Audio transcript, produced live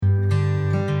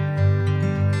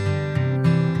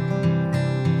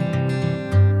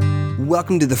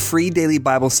Welcome to the Free Daily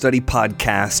Bible Study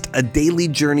Podcast, a daily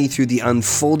journey through the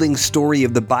unfolding story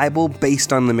of the Bible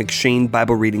based on the M'Cheyne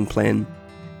Bible Reading Plan.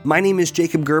 My name is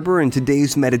Jacob Gerber, and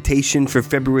today's meditation for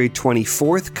February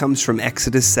 24th comes from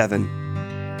Exodus 7.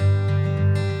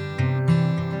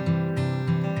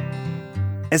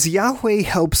 As Yahweh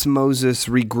helps Moses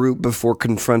regroup before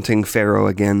confronting Pharaoh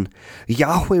again,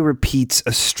 Yahweh repeats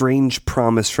a strange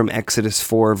promise from Exodus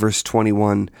 4, verse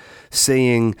 21,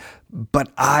 saying,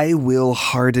 "But I will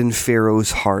harden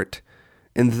Pharaoh's heart,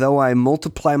 and though I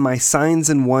multiply my signs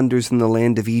and wonders in the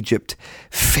land of Egypt,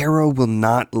 Pharaoh will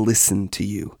not listen to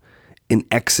you," in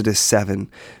Exodus 7,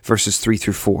 verses 3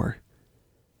 through 4.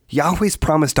 Yahweh's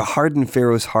promise to harden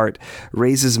Pharaoh's heart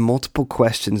raises multiple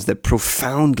questions that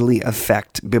profoundly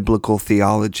affect biblical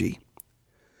theology.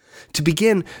 To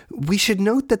begin, we should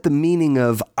note that the meaning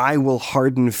of "I will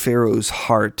harden Pharaoh's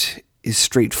heart" is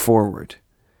straightforward.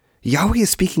 Yahweh is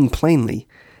speaking plainly.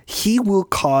 He will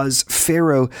cause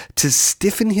Pharaoh to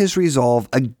stiffen his resolve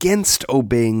against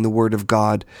obeying the word of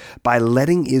God by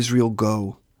letting Israel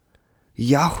go.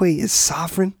 Yahweh is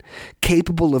sovereign,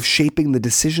 capable of shaping the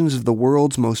decisions of the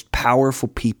world's most powerful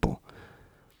people.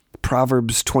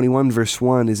 Proverbs 21 verse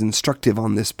 1 is instructive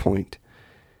on this point,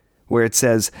 where it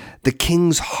says, "The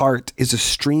king's heart is a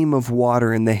stream of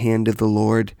water in the hand of the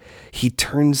Lord. He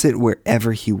turns it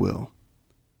wherever he will."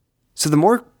 So the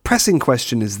more pressing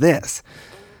question is this: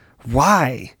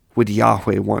 why would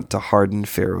Yahweh want to harden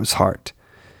Pharaoh's heart?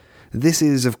 This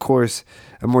is, of course,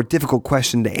 a more difficult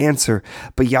question to answer,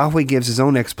 but Yahweh gives his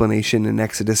own explanation in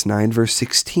Exodus 9, verse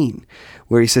 16,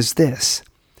 where he says this,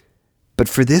 "But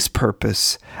for this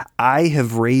purpose I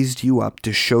have raised you up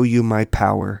to show you my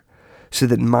power, so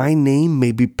that my name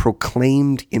may be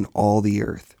proclaimed in all the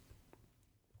earth."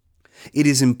 It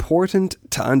is important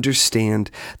to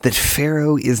understand that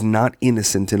Pharaoh is not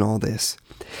innocent in all this.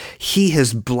 He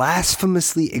has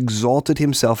blasphemously exalted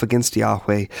himself against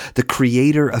Yahweh, the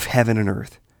creator of heaven and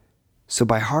earth. So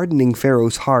by hardening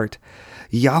Pharaoh's heart,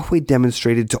 Yahweh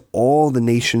demonstrated to all the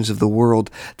nations of the world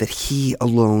that he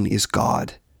alone is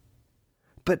God.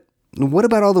 But what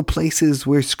about all the places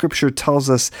where Scripture tells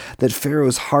us that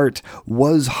Pharaoh's heart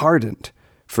was hardened?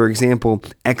 For example,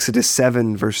 Exodus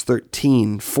 7, verse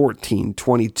 13, 14,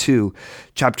 22,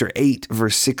 chapter 8,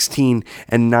 verse 16,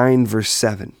 and 9, verse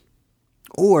 7.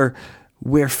 Or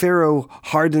where Pharaoh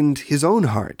hardened his own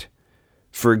heart.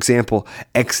 For example,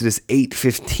 Exodus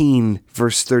 8:15,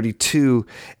 verse 32,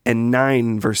 and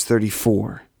 9, verse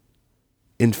 34.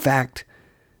 In fact,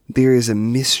 there is a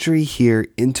mystery here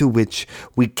into which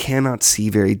we cannot see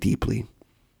very deeply.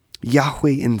 Yahweh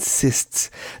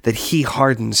insists that he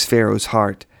hardens Pharaoh's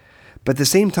heart, but at the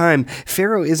same time,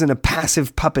 Pharaoh isn't a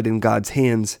passive puppet in God's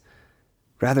hands.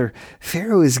 Rather,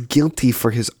 Pharaoh is guilty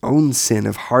for his own sin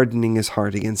of hardening his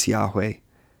heart against Yahweh.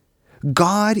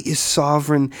 God is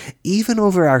sovereign even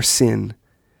over our sin,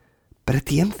 but at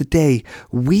the end of the day,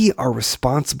 we are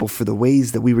responsible for the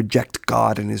ways that we reject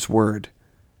God and his word.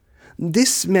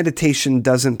 This meditation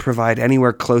doesn't provide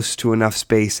anywhere close to enough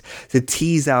space to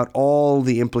tease out all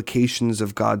the implications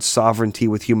of God's sovereignty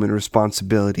with human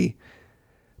responsibility.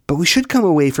 But we should come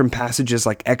away from passages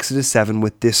like Exodus 7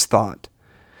 with this thought: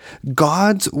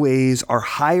 God's ways are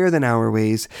higher than our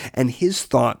ways, and his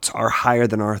thoughts are higher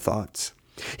than our thoughts.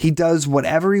 He does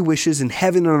whatever he wishes in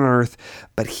heaven and on earth,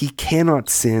 but he cannot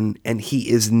sin, and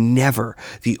he is never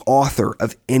the author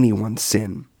of anyone's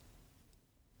sin.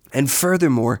 And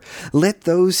furthermore, let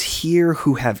those hear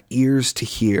who have ears to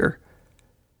hear.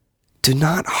 Do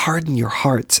not harden your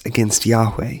hearts against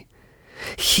Yahweh.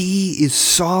 He is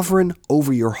sovereign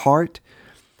over your heart,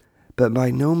 but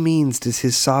by no means does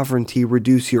his sovereignty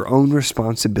reduce your own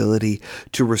responsibility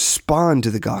to respond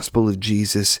to the gospel of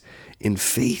Jesus in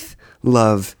faith,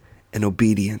 love, and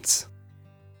obedience.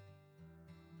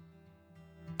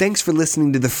 Thanks for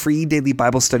listening to the Free Daily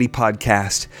Bible Study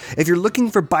Podcast. If you're looking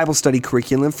for Bible study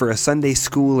curriculum for a Sunday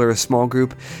school or a small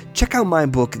group, check out my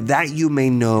book, That You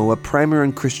May Know, A Primer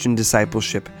on Christian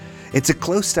Discipleship. It's a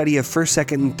close study of 1st,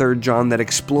 2nd, and 3rd John that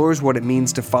explores what it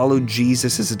means to follow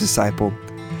Jesus as a disciple.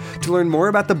 To learn more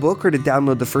about the book or to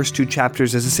download the first 2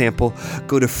 chapters as a sample,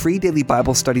 go to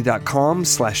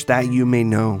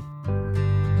freedailybiblestudy.com/thatyoumayknow.